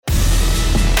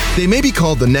They may be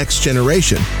called the next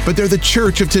generation, but they're the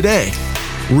church of today.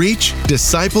 Reach,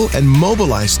 disciple, and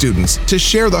mobilize students to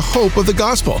share the hope of the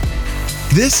gospel.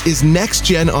 This is Next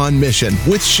Gen on Mission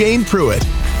with Shane Pruitt.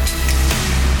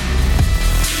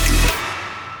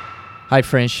 Hi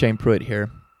friends, Shane Pruitt here.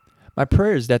 My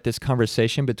prayer is that this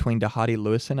conversation between Dhati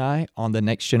Lewis and I on the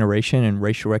next generation and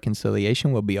racial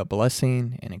reconciliation will be a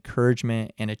blessing, an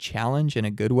encouragement, and a challenge in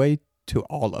a good way to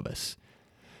all of us.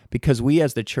 Because we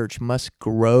as the church must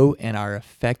grow in our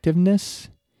effectiveness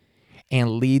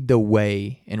and lead the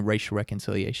way in racial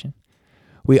reconciliation.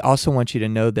 We also want you to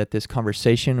know that this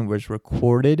conversation was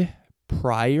recorded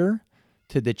prior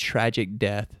to the tragic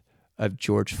death of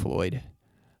George Floyd.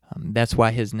 That's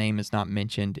why his name is not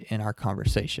mentioned in our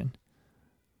conversation.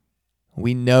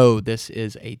 We know this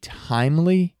is a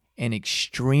timely and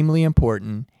extremely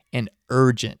important and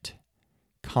urgent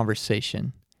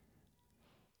conversation.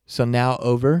 So now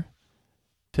over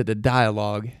to the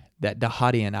dialogue that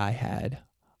Dhati and I had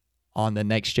on the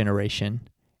next generation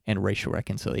and racial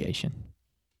reconciliation.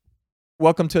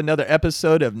 Welcome to another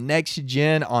episode of Next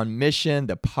Gen on Mission,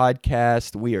 the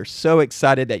podcast. We are so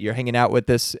excited that you're hanging out with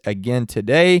us again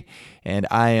today, and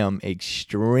I am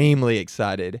extremely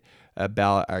excited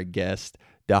about our guest,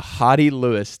 Dhati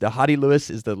Lewis. Dhati Lewis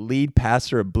is the lead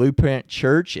pastor of Blueprint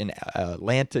Church in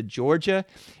Atlanta, Georgia,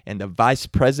 and the vice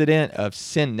president of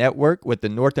Send Network with the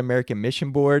North American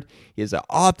Mission Board. He is an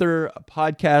author, a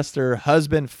podcaster,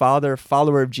 husband, father,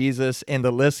 follower of Jesus, and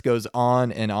the list goes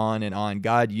on and on and on.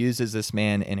 God uses this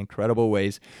man in incredible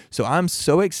ways. So I'm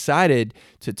so excited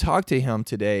to talk to him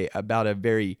today about a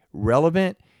very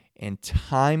relevant and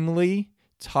timely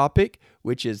topic,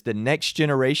 which is the next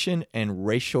generation and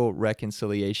racial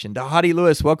reconciliation. Dhati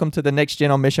Lewis, welcome to the Next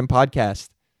Gen on Mission podcast.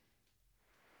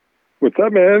 What's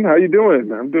up, man? How you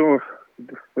doing?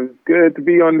 It's good to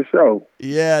be on the show.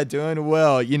 Yeah, doing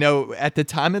well. You know, at the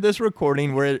time of this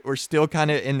recording, we're still kind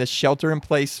of in the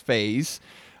shelter-in-place phase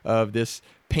of this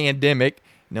pandemic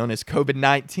known as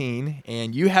COVID-19,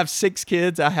 and you have 6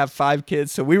 kids, I have 5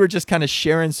 kids, so we were just kind of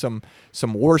sharing some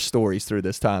war stories through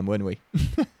this time, wasn't we?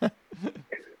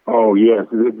 Oh, yes.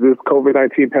 This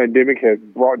COVID-19 pandemic has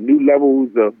brought new levels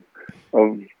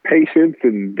of patience,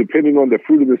 and depending on the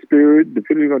fruit of the Spirit,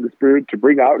 to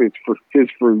bring out his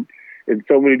fruit in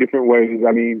so many different ways.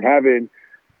 I mean, having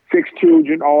 6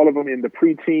 children, all of them in the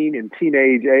preteen and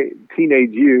teenage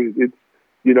years, it's,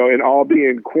 you know, and all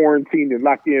being quarantined and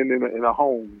locked in a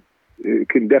home, it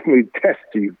can definitely test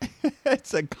you.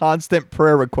 It's a constant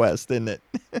prayer request, isn't it?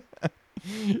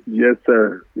 Yes,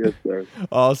 sir. Yes, sir.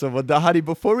 Awesome. Well, Dhati,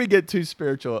 before we get too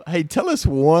spiritual, hey, tell us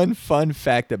one fun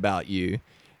fact about you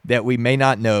that we may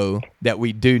not know that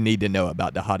we do need to know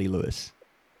about Dhati Lewis.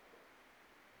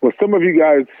 Well, some of you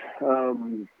guys,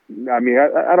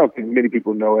 I don't think many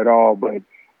people know at all, but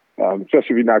especially if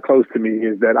you're not close to me,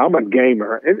 is that I'm a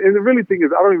gamer. And the really thing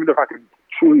is, I don't even know if I can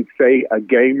truly say a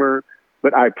gamer,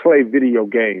 but I play video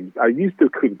games. I used to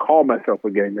couldn't call myself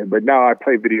a gamer, but now I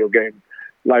play video games.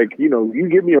 Like, you know, you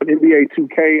get me on NBA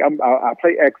 2K, I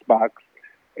play Xbox,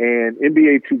 and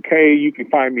NBA 2K, you can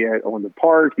find me on the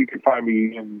park, you can find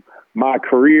me in my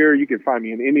career, you can find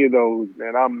me in any of those,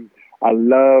 and I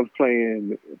love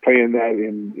playing that,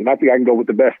 and I think I can go with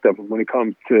the best of them when it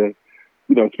comes to,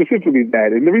 you know, specifically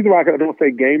that. And the reason why I don't say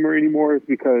gamer anymore is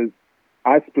because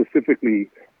I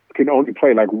specifically can only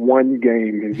play like one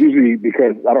game, and usually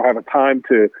because I don't have a time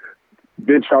to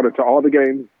venture out into all the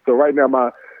games. So right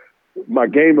now my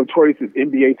game of choice is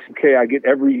NBA 2K. I get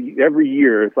every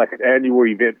year. It's like an annual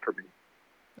event for me.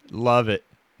 Love it.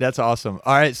 That's awesome.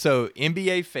 All right, so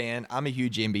NBA fan. I'm a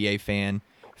huge NBA fan.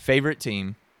 Favorite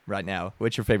team right now?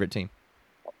 What's your favorite team?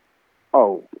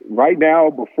 Oh, right now,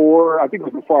 I think it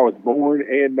was before I was born,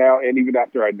 and now, and even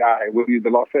after I die, will be the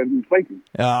Los Angeles Lakers.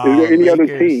 Oh, is there any Lakers.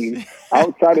 other team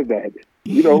outside of that?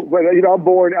 You know, but you know, I'm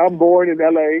born in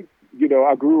LA. You know,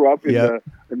 I grew up in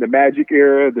the Magic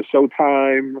era, the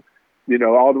Showtime. You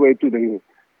know, all the way through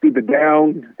the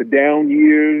down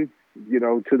years, you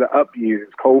know, to the up years.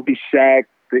 Kobe, Shaq,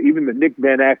 even the Nick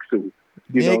Van Exel.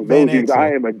 Those years. I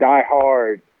am a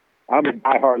diehard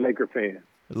Laker fan.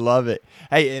 Love it.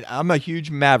 Hey, and I'm a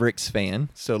huge Mavericks fan,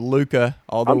 so Luka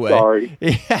all the way. I'm sorry.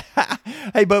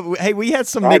 Hey, we had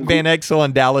some Nick Van Exel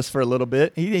in Dallas for a little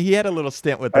bit. He had a little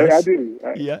stint with us. I do.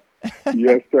 Yeah.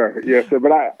 Yes, sir. Yes, sir.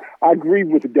 But I agree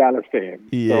with the Dallas fan.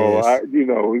 Yes.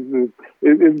 So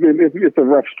it's a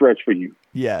rough stretch for you.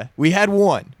 Yeah, we had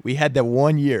one. We had that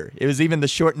 1 year. It was even the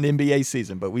shortened NBA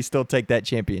season, but we still take that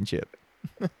championship.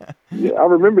 Yeah, I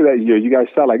remember that year. You guys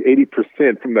shot like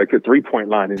 80% from like the 3-point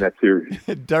line in that series.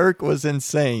 Dirk was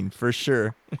insane for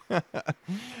sure.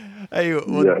 Hey,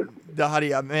 well, yeah.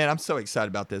 Dahadi, man, I'm so excited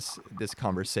about this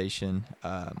conversation.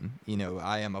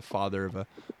 I am a father of a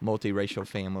multiracial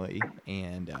family,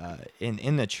 and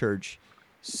in the church,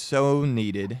 so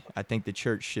needed. I think the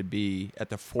church should be at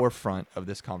the forefront of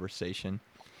this conversation.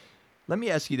 Let me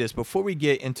ask you this before we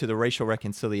get into the racial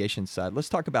reconciliation side. Let's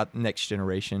talk about next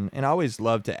generation. And I always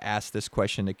love to ask this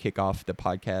question to kick off the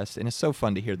podcast, and it's so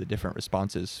fun to hear the different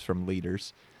responses from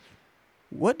leaders.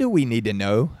 What do we need to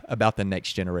know about the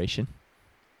next generation?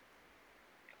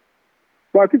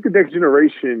 Well, I think the next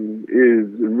generation is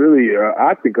really,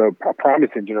 I think, a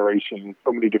promising generation in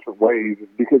so many different ways,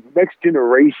 because the next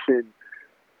generation,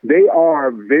 they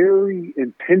are very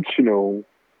intentional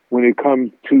when it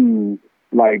comes to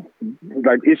like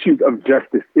issues of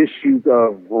justice, issues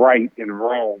of right and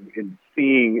wrong, and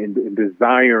seeing and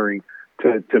desiring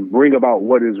to bring about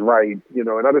what is right.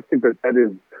 And I just think that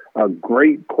is a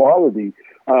great quality.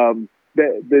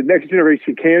 The next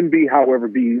generation can be, however,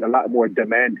 be a lot more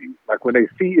demanding. Like when they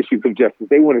see issues of justice,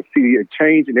 they want to see a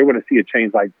change, and they want to see a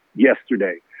change like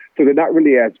yesterday. So they're not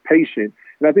really as patient.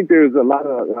 And I think there's a lot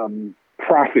of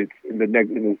prophets in this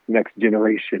next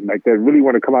generation, like that really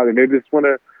want to come out, and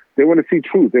they want to see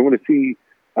truth. They want to see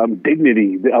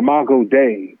dignity, the Imago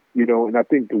Dei, and I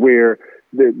think where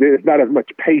there's not as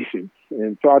much patience.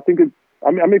 And so I think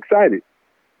I'm excited.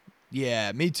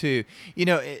 Yeah, me too.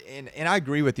 And I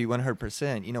agree with you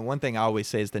 100%. One thing I always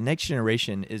say is the next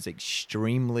generation is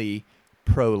extremely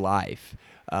pro-life.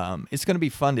 It's going to be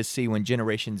fun to see when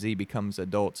Generation Z becomes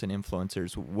adults and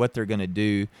influencers, what they're going to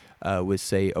do with,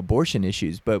 say, abortion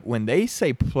issues. But when they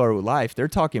say pro-life, they're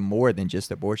talking more than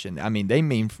just abortion. I mean, they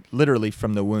mean literally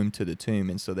from the womb to the tomb.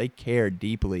 And so they care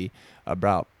deeply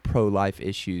about pro-life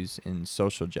issues and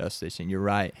social justice. And you're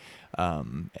right.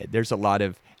 There's a lot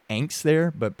of angst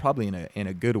there, but probably in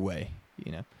a good way.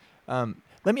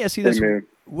 Let me ask you this: Amen.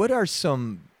 What are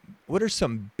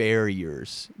some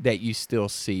barriers that you still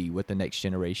see with the next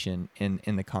generation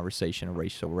in the conversation of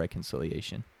racial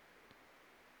reconciliation?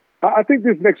 I think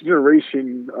this next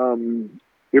generation,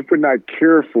 if we're not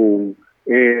careful,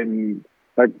 and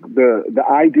like the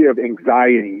idea of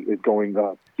anxiety is going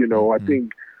up. I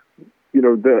think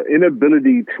the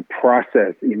inability to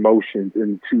process emotions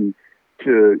and to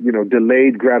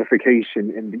delayed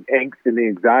gratification and the angst and the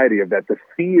anxiety of that, the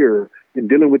fear and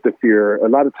dealing with the fear, a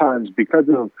lot of times because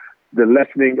of the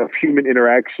lessening of human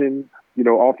interaction,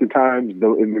 oftentimes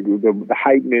the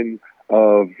heightening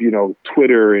of,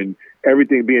 Twitter and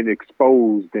everything being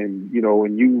exposed, and,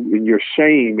 and you and your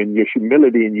shame and your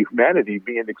humility and your humanity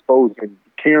being exposed, and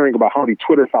caring about how many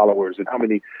Twitter followers and how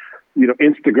many,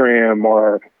 Instagram,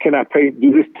 or can I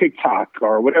do this TikTok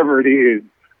or whatever it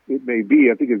may be.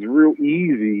 I think it's real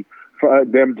easy for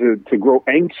them to grow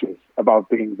anxious about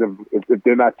things if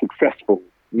they're not successful,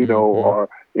 or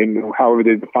however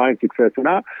they define success. And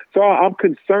I'm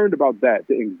concerned about that,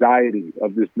 the anxiety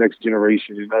of this next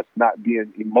generation, and us not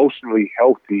being emotionally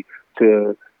healthy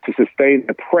to sustain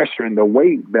the pressure and the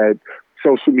weight that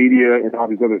social media and all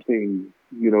these other things,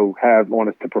 have on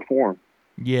us to perform.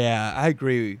 Yeah, I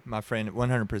agree, my friend,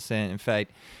 100%. In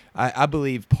fact, I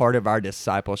believe part of our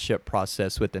discipleship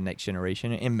process with the next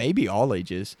generation, and maybe all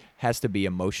ages, has to be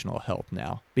emotional health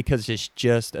now, because it's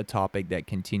just a topic that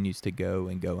continues to go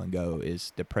and go and go,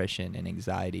 is depression and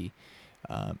anxiety,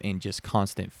 and just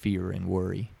constant fear and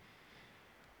worry.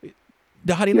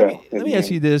 Dahadi, let me ask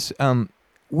you this.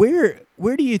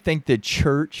 Where do you think the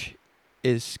church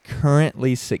is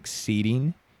currently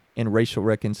succeeding in racial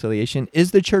reconciliation?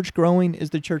 Is the church growing?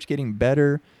 Is the church getting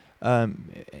better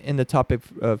in the topic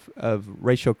of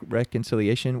racial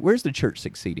reconciliation? Where's the church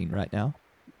succeeding right now?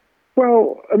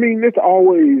 Well, it's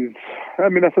always,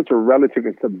 that's such a relative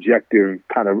and subjective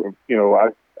kind of,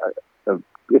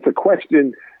 it's a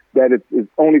question that it's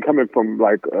only coming from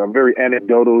like a very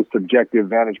anecdotal, subjective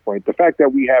vantage point. The fact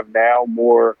that we have now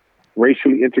more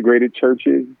racially integrated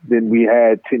churches than we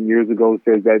had 10 years ago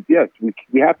says that, yes,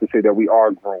 we have to say that we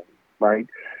are growing, right?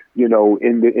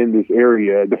 In this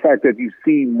area, the fact that you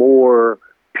see more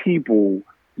people,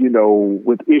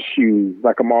 with issues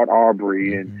like Ahmaud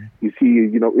Arbery, and you see,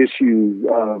 issues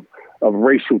of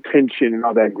racial tension and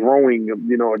all that growing,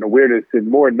 and awareness, and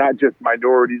more, not just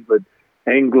minorities, but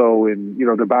Anglo and,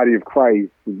 the body of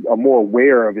Christ are more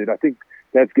aware of it. I think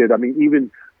that's good. Even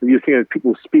you're seeing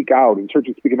people speak out, and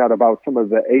churches speaking out about some of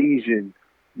the Asian,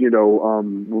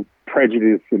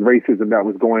 prejudice and racism that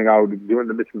was going out during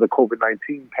the midst of the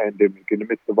COVID-19 pandemic, in the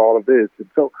midst of all of this. And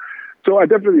so I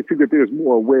definitely think that there's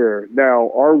more aware.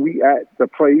 Now, are we at the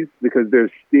place, because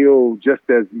there's still just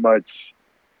as much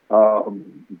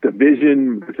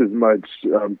division, just as much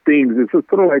things. It's sort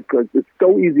of like it's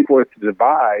so easy for us to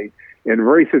divide And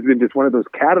race has been just one of those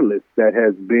catalysts that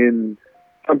has been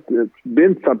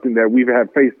something that we've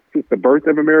had faced since the birth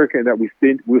of America, and that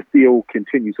will still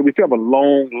continue. So we still have a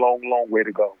long, long, long way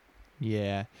to go.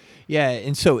 Yeah.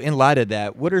 And so in light of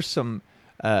that, what are some,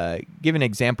 give an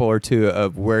example or two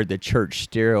of where the church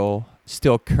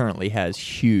still currently has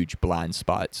huge blind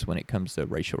spots when it comes to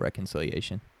racial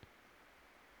reconciliation?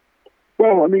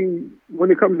 Well, I mean,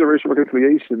 when it comes to racial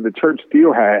reconciliation, the church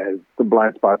still has some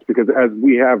blind spots, because as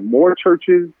we have more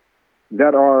churches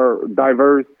that are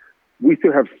diverse, we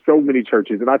still have so many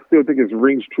churches. And I still think it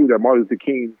rings true that Martin Luther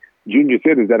King Jr.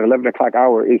 said is that 11 o'clock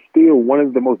hour is still one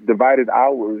of the most divided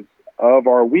hours of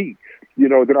our week.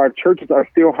 That our churches are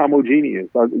still homogeneous,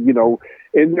 and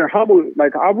they're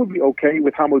like, I would be okay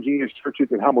with homogeneous churches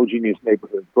and homogeneous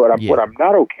neighborhoods, but what I'm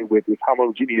not okay with is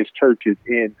homogeneous churches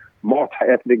in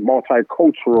multi-ethnic,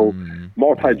 multicultural,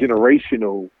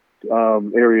 multi-generational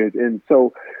areas. And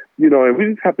so, and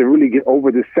we just have to really get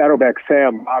over this Saddleback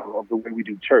Sam model of the way we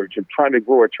do church, of trying to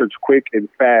grow a church quick and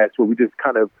fast, where we just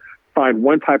kind of find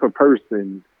one type of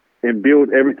person and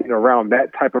build everything around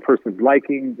that type of person's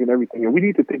likings and everything. And we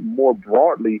need to think more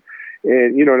broadly.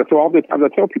 And, and so oftentimes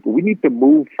I tell people, we need to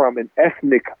move from an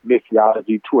ethnic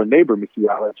missiology to a neighbor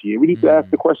missiology. And we need to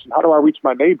ask the question, how do I reach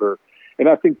my neighbor? And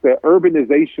I think the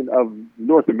urbanization of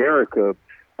North America,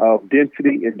 of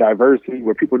density and diversity,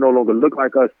 where people no longer look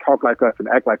like us, talk like us, and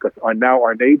act like us, are now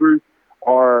our neighbors,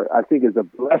 I think is a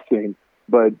blessing.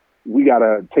 But we got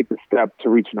to take the step to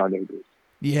reaching our neighbors.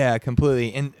 Yeah,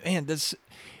 completely. And man, that's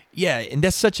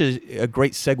such a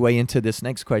great segue into this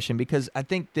next question, because I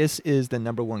think this is the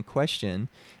number one question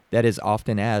that is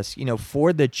often asked,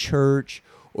 for the church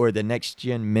or the Next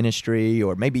Gen ministry,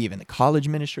 or maybe even the college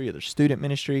ministry or the student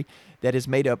ministry, that is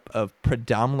made up of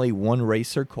predominantly one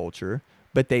race or culture,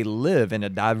 but they live in a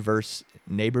diverse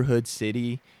neighborhood,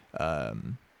 city,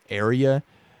 area.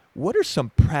 What are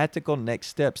some practical next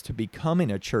steps to becoming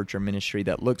a church or ministry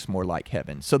that looks more like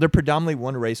heaven? So they're predominantly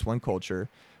one race, one culture.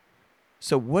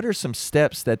 So what are some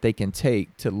steps that they can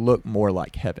take to look more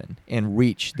like heaven and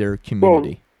reach their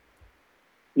community?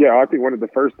 Well, I think one of the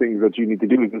first things that you need to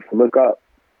do is just look up.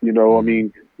 I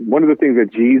mean, one of the things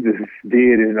that Jesus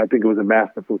did, and I think it was a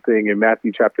masterful thing in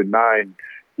Matthew chapter 9,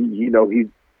 he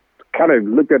kind of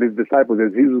looked at his disciples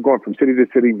as he was going from city to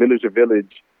city, village to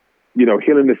village,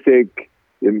 healing the sick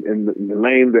and the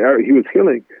lame, he was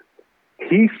healing.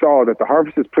 He saw that the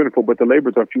harvest is plentiful, but the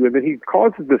laborers are few. And then he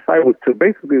caused his disciples to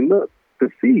basically look to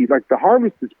see, like, the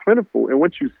harvest is plentiful. And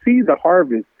once you see the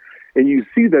harvest, and you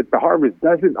see that the harvest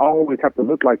doesn't always have to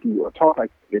look like you or talk like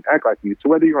you and act like you. So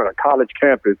whether you're on a college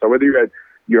campus, or whether you're at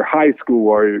your high school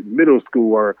or middle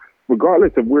school, or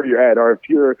regardless of where you're at, or if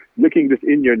you're looking just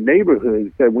in your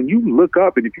neighborhood, that when you look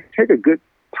up and if you take a good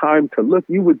time to look,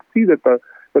 you would see that the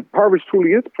harvest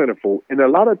truly is plentiful. And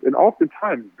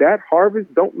oftentimes that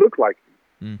harvest don't look like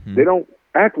you. Mm-hmm. They don't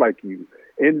act like you.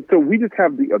 And so we just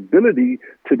have the ability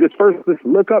to just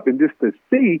look up and just to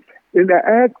see, and to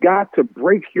ask God to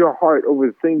break your heart over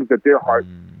the things that their hearts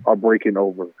are breaking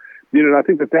over. And I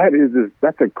think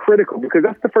that's a critical, because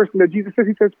that's the first thing that Jesus says.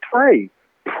 He says, pray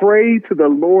to the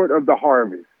Lord of the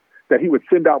harvest that he would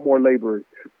send out more laborers.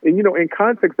 And, in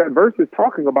context, that verse is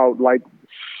talking about like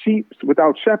sheep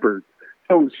without shepherds.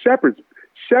 So shepherds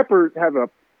have a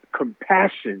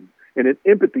compassion and an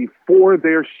empathy for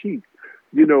their sheep.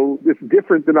 It's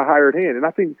different than a hired hand. And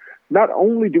I think not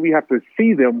only do we have to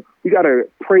see them, we got to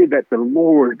pray that the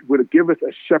Lord would give us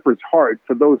a shepherd's heart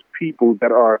for those people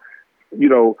that are,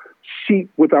 sheep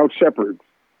without shepherds,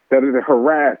 that are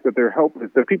harassed, that they're helpless,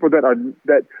 the people that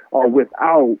are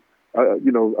without,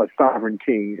 a sovereign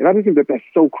king. And I think that that's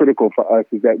so critical for us,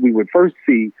 is that we would first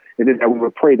see, and then that we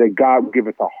would pray that God would give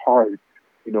us a heart,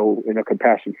 and a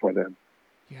compassion for them.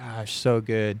 Gosh, so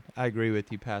good. I agree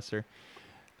with you, Pastor.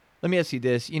 Let me ask you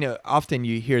this. Often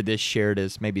you hear this shared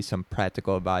as maybe some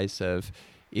practical advice of,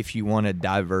 if you want a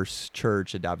diverse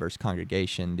church, a diverse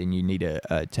congregation, then you need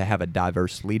to have a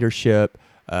diverse leadership.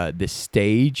 The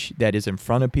stage that is in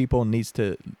front of people needs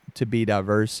to be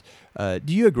diverse. Do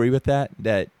you agree with that?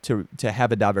 That to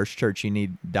have a diverse church, you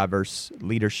need diverse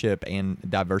leadership and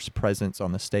diverse presence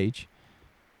on the stage?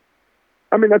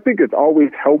 I mean, I think it's always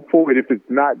helpful, and if it's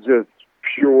not just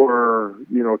pure,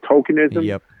 tokenism.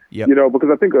 Yep. Because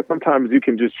I think that sometimes you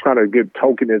can just try to get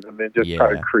tokenism and just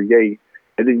try to create,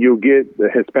 and then you'll get the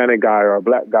Hispanic guy or a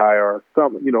black guy or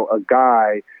a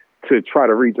guy to try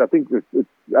to reach. I think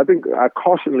I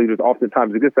caution leaders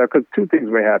oftentimes against that, because two things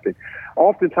may happen.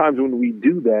 Oftentimes when we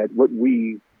do that, what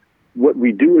we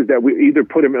do is that we either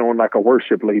put them on like a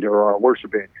worship leader or a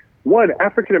worship band. one,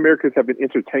 African Americans have been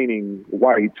entertaining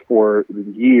whites for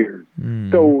years.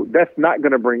 So that's not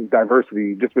going to bring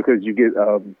diversity just because you get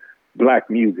black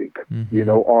music,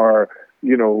 or,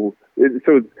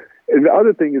 so and the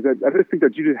other thing is that I just think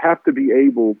that you just have to be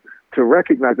able to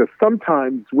recognize that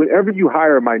sometimes whenever you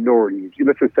hire minorities,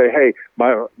 let's just say, hey,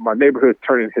 my neighborhood's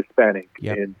turning Hispanic,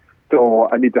 and so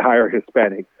I need to hire a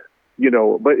Hispanic,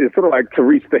 but it's sort of like to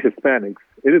reach the Hispanics.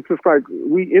 And it's just like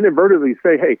we inadvertently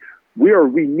say, hey,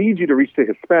 we need you to reach the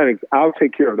Hispanics. I'll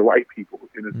take care of the white people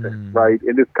in a sense, right?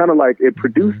 And it's kind of like it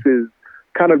produces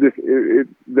kind of this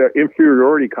the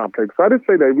inferiority complex. So I just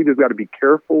say that we just got to be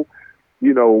careful,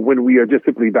 when we are just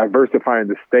simply diversifying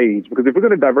the stage, because if we're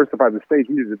going to diversify the stage,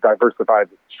 we need to diversify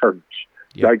the church,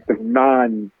 like the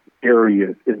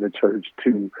non-areas in the church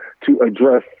to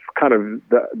address kind of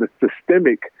the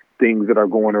systemic things that are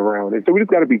going around. And so we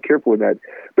just got to be careful with that.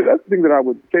 But that's the thing that I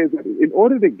would say is that in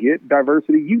order to get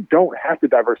diversity, you don't have to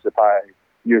diversify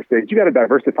your stage. You got to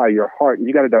diversify your heart, and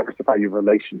you got to diversify your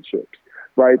relationships,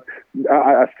 right?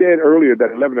 I said earlier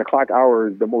that 11 o'clock hour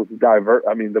is the most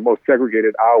the most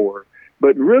segregated hour.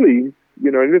 But really,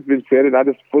 and it's been said, and I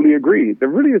just fully agree, there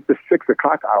really is the 6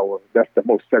 o'clock hour that's the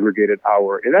most segregated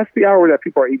hour. And that's the hour that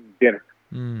people are eating dinner.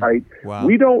 Right? Wow.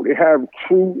 We don't have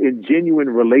true and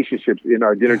genuine relationships in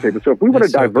our dinner table. So if we want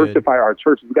to diversify our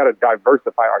churches, we got to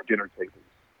diversify our dinner tables.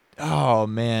 Oh,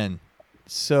 man.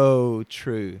 So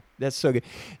true. That's so good.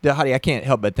 Hadi, I can't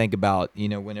help but think about,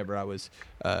 whenever I was,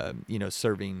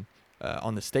 serving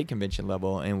on the state convention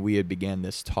level, and we had began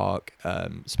this talk,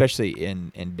 especially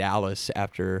in Dallas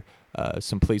after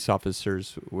some police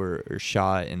officers were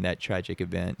shot in that tragic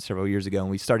event several years ago,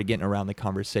 and we started getting around the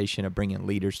conversation of bringing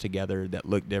leaders together that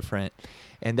look different.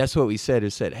 And that's what we said,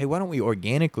 hey, why don't we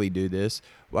organically do this?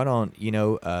 Why don't,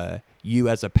 you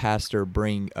as a pastor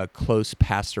bring a close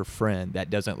pastor friend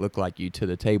that doesn't look like you to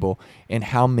the table? And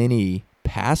how many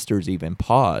pastors even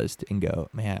paused and go,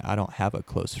 man, I don't have a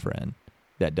close friend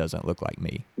that doesn't look like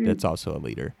me, that's also a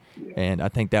leader. And I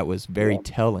think that was very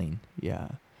telling. Yeah.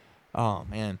 Oh,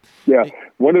 man. Yeah.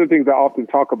 One of the things I often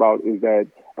talk about is that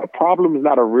a problem is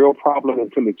not a real problem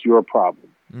until it's your problem.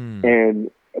 And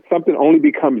something only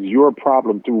becomes your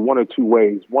problem through one or two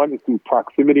ways. One is through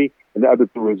proximity, and the other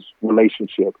through is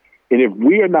relationship. And if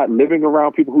we are not living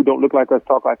around people who don't look like us,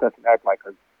 talk like us, and act like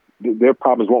us, their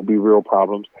problems won't be real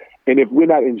problems. And if we're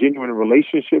not in genuine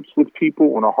relationships with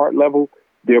people on a heart level,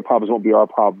 their problems won't be our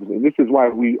problems. And this is why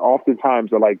we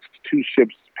oftentimes are like two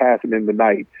ships passing in the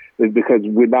night, is because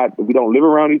we don't live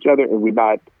around each other, and we're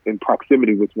not in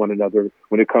proximity with one another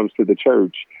when it comes to the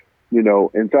church,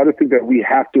 And so I just think that we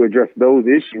have to address those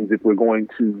issues if we're going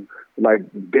to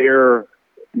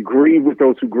grieve with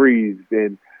those who grieve,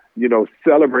 and,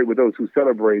 celebrate with those who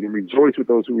celebrate, and rejoice with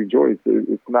those who rejoice.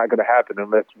 It's not going to happen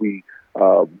unless we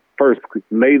first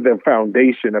lay the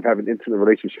foundation of having intimate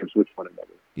relationships with one another.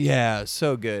 Yeah,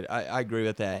 so good. I agree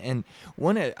with that. And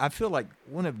I feel like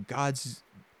one of God's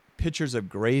pictures of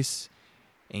grace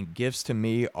and gifts to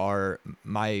me are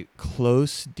my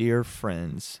close, dear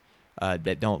friends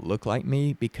that don't look like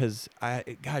me, because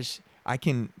I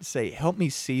can say, help me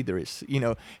see this,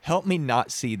 help me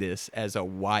not see this as a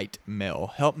white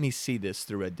male. Help me see this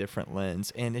through a different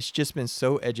lens. And it's just been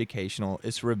so educational.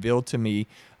 It's revealed to me,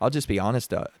 I'll just be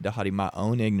honest, Hadi, my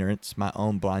own ignorance, my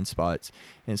own blind spots.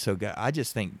 And so, God, I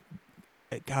just think,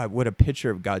 God, what a picture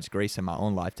of God's grace in my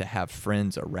own life to have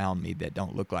friends around me that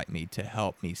don't look like me, to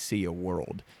help me see a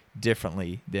world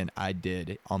differently than I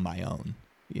did on my own,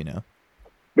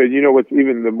 But what's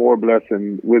even the more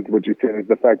blessing with what you said is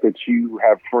the fact that you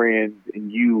have friends,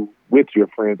 and you, with your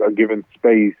friends, are given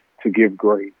space to give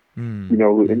grace, in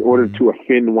order to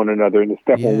offend one another and to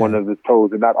step on one another's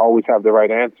toes and not always have the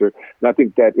right answer. And I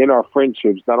think that in our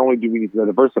friendships, not only do we need to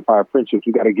diversify our friendships,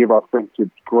 we got to give our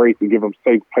friendships grace and give them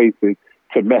safe places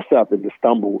to mess up and to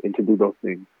stumble and to do those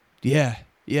things. Yeah.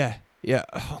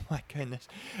 Oh my goodness.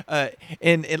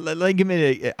 And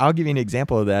I'll give you an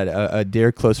example of that. A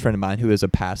dear close friend of mine who is a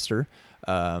pastor,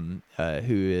 who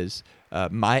is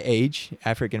my age,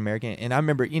 African American. And I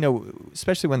remember,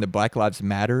 especially when the Black Lives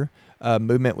Matter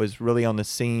movement was really on the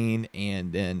scene,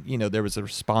 and then, there was a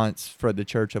response for the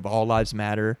church of All Lives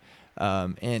Matter.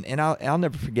 And I'll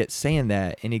never forget saying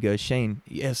that. And he goes, Shane,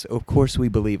 yes, of course we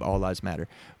believe all lives matter,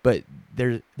 but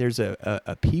there's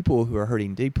a people who are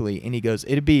hurting deeply. And he goes,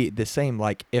 it'd be the same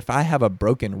like if I have a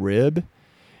broken rib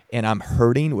and I'm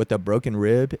hurting with a broken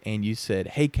rib, and you said,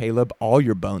 hey, Caleb, all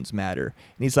your bones matter.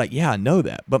 And he's like, yeah, I know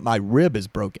that, but my rib is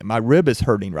broken. My rib is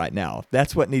hurting right now.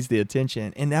 That's what needs the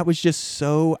attention. And that was just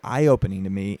so eye-opening to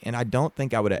me. And I don't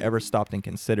think I would have ever stopped and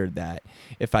considered that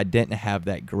if I didn't have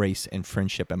that grace and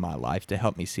friendship in my life to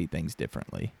help me see things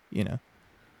differently,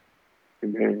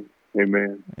 Amen.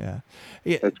 Amen. Yeah.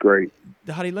 That's great.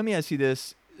 Hadi, let me ask you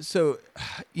this. So,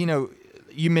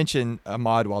 you mentioned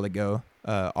Ahmaud a while ago,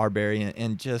 Arbery,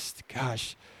 and just,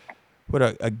 gosh, what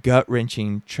a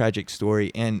gut-wrenching, tragic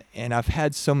story. And I've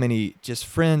had so many just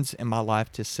friends in my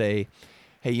life to say,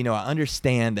 hey, I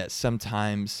understand that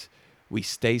sometimes we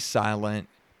stay silent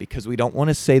because we don't want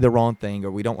to say the wrong thing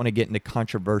or we don't want to get into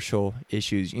controversial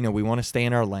issues. We want to stay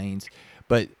in our lanes.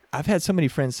 But I've had so many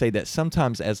friends say that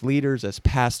sometimes as leaders, as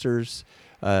pastors,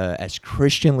 as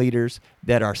Christian leaders,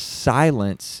 that our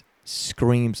silence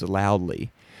screams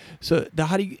loudly. So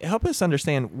Hadi, help us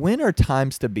understand, when are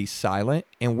times to be silent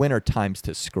and when are times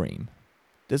to scream?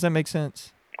 Does that make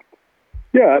sense?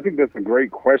 Yeah, I think that's a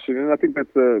great question. And I think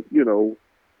that's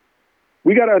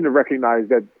we got to recognize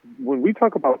that when we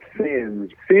talk about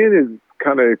sin is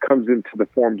kind of comes into the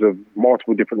forms of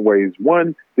multiple different ways.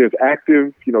 One, there's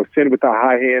active, sin with a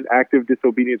high hand, active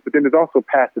disobedience, but then there's also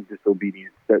passive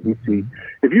disobedience that we see.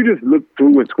 If you just look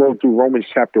through and scroll through Romans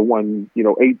chapter 1,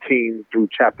 18 through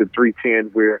chapter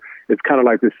 3:10, where it's kind of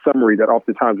like this summary that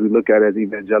oftentimes we look at as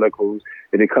evangelicals,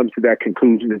 and it comes to that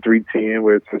conclusion in 3:10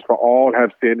 where it says, for all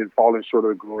have sinned and fallen short of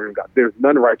the glory of God. There's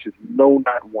none righteous, no,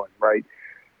 not one, right?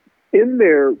 In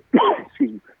there,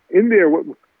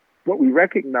 what we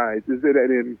recognize is that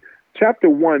in chapter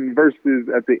 1, verses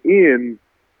at the end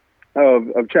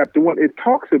of chapter 1, it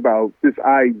talks about this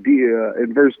idea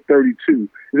in verse 32.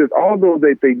 It says, although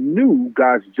they knew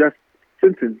God's just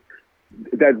sentence,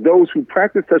 that those who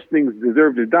practice such things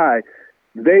deserve to die,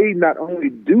 they not only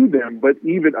do them, but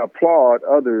even applaud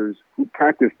others who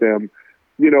practice them.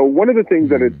 One of the things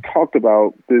that it talked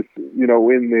about this,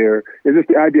 in there is just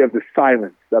the idea of the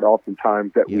silence that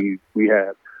oftentimes that we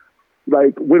have.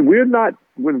 Like when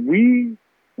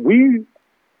we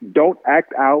don't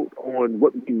act out on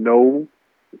what we know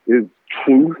is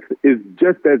truth is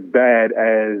just as bad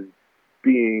as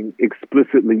being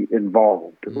explicitly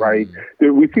involved, right?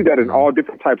 We see that in all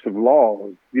different types of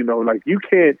laws. Like you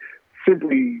can't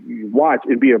simply watch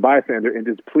and be a bystander and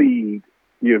just plead,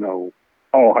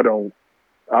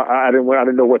 I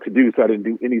didn't know what to do, so I didn't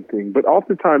do anything. But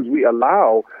oftentimes we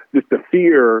allow just the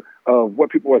fear of what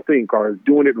people will think or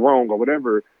doing it wrong or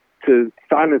whatever to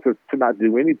silence us to not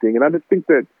do anything. And I just think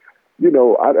that,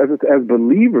 as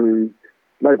believers,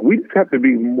 like we just have to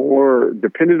be more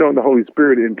dependent on the Holy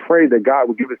Spirit and pray that God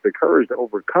will give us the courage to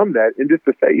overcome that. And just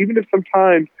to say, even if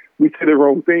sometimes we say the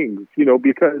wrong things,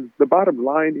 because the bottom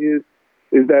line is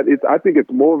that I think it's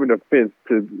more of an offense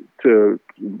to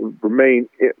remain,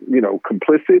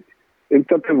 complicit in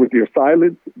something with your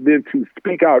silence than to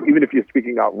speak out, even if you're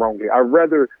speaking out wrongly. I'd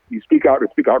rather you speak out and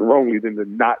speak out wrongly than to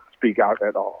not speak out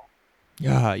at all.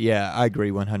 Yeah, I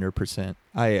agree 100%.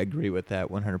 I agree with that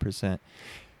 100%.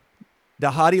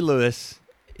 Hadi Lewis,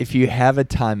 if you have a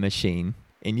time machine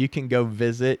and you can go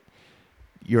visit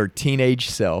your teenage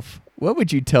self, what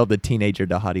would you tell the teenager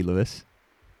Hadi Lewis?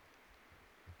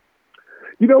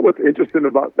 What's interesting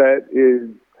about that is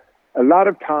a lot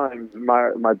of times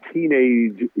my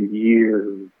teenage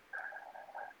years,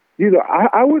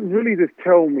 I would really just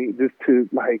tell me just to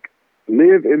like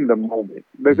live in the moment.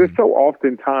 There's so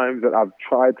often times that I've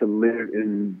tried to live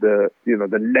in the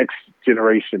next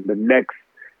generation, the next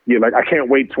like I can't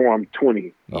wait till I'm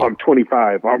 20, I'm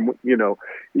 25. I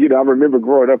remember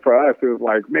growing up for us, it was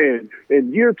like, man,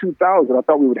 in year 2000, I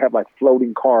thought we would have like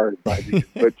floating cars by then,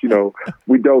 but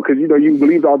we don't, because you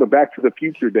believed all the Back to the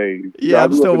Future days. Yeah,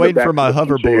 I'm still waiting for my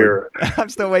hoverboard. I'm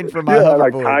still waiting for my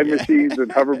hoverboard. Like time machines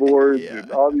and hoverboards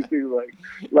and all these things.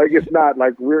 Like it's not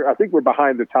like I think we're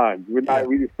behind the times. We're not.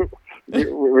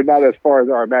 We're not as far as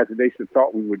our imagination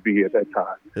thought we would be at that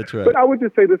time. That's right. But I would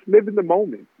just say, just live in the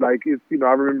moment. Like it's,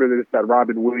 I remember that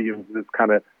Robin Williams, this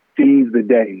kind of seize the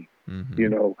day,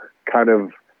 kind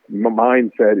of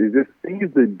mindset is just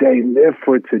seize the day, live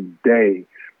for today,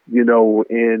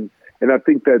 and I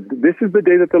think that this is the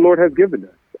day that the Lord has given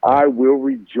us. I will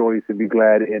rejoice and be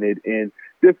glad in it, and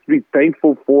just be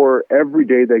thankful for every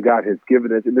day that God has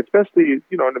given us. And especially, in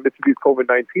the midst of these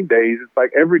COVID-19 days, it's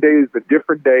like every day is a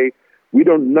different day.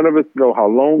 None of us know how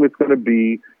long it's going to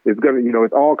be. It's going to,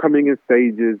 it's all coming in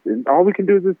stages. And all we can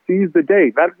do is just seize the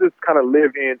day, not just kind of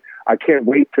live in, I can't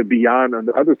wait to be on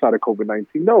the other side of COVID-19.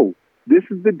 No, this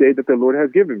is the day that the Lord has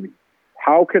given me.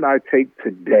 How can I take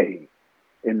today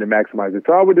and to maximize it?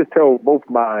 So I would just tell both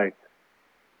my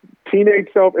teenage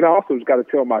self, and I also just got to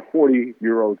tell my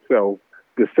 40-year-old self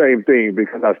the same thing,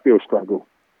 because I still struggle.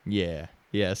 Yeah,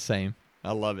 same.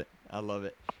 I love it.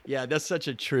 Yeah, that's such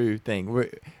a true thing.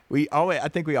 I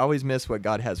think we always miss what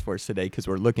God has for us today because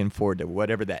we're looking forward to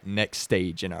whatever that next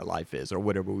stage in our life is, or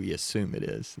whatever we assume it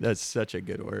is. That's such a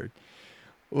good word.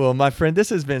 Well, my friend, this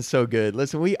has been so good.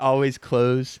 Listen, we always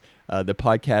close the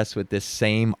podcast with this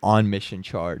same on-mission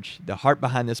charge. The heart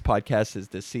behind this podcast is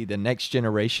to see the next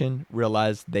generation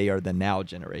realize they are the now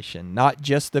generation, not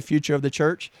just the future of the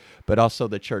church, but also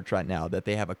the church right now, that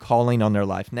they have a calling on their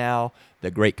life now,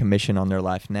 the Great Commission on their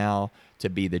life now, to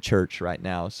be the church right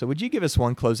now. So would you give us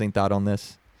one closing thought on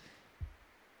this?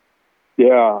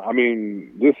 Yeah, I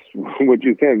mean, this what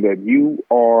you're saying, that you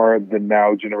are the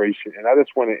now generation, and I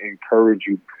just want to encourage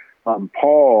you.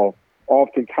 Paul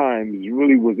oftentimes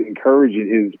really was encouraging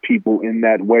his people in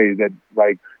that way, that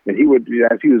and he would,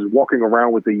 as he was walking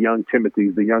around with the young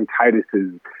Timothys, the young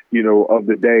Tituses, of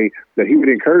the day, that he would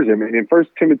encourage them. And in 1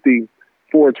 Timothy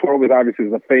 4:12 is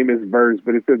obviously a famous verse,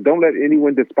 but it says, "Don't let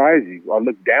anyone despise you or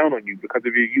look down on you because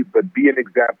of your youth, but be an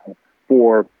example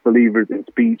for believers in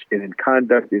speech and in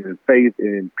conduct and in faith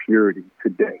and in purity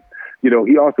today."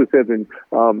 He also says in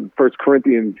 1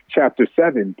 Corinthians chapter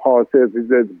 7, Paul says,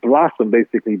 blossom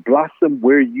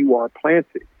where you are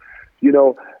planted.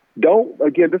 Don't,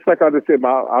 again, just like I just said,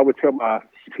 I would tell my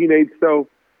teenage self,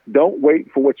 don't wait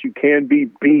for what you can be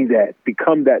that,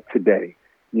 become that today,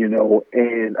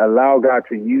 and allow God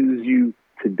to use you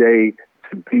today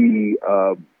to be,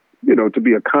 to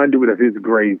be a conduit of his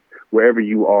grace wherever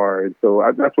you are. And so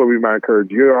that's what we might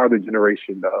encourage. You are the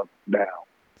generation of now.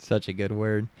 Such a good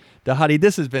word. Dhati,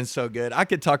 this has been so good. I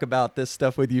could talk about this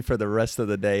stuff with you for the rest of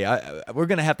the day. We're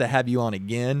going to have you on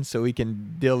again so we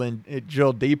can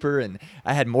drill deeper. And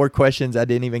I had more questions I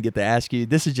didn't even get to ask you.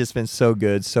 This has just been so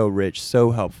good, so rich, so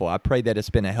helpful. I pray that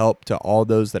it's been a help to all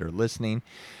those that are listening.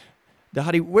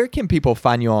 Dhati, where can people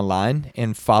find you online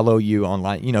and follow you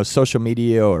online? Social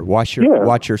media, or watch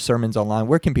your sermons online.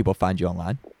 Where can people find you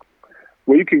online?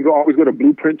 Well, you can always go to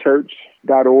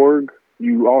blueprintchurch.org.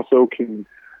 You also can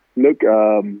look.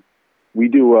 I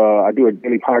do a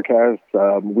daily podcast.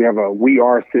 We have a We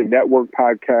Are Sin Network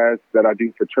podcast that I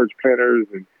do for church planners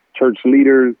and church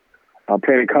leaders,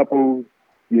 planning couples,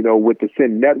 with the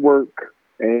Sin Network.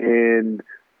 And,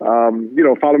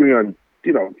 follow me on,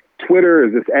 Twitter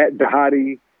is just at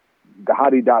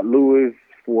Dhati.Lewis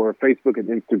for Facebook and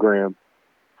Instagram.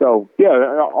 So,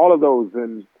 yeah, all of those.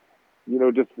 And,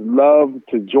 just love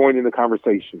to join in the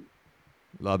conversation.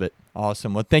 Love it.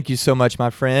 Awesome. Well, thank you so much, my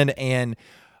friend. And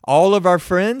all of our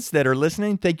friends that are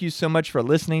listening, thank you so much for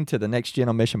listening to the Next Gen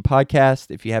on Mission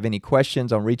podcast. If you have any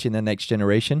questions on reaching the next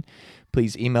generation,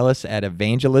 please email us at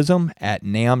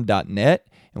evangelism@nam.net,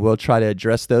 and we'll try to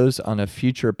address those on a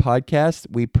future podcast.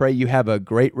 We pray you have a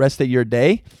great rest of your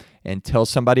day, and tell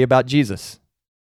somebody about Jesus.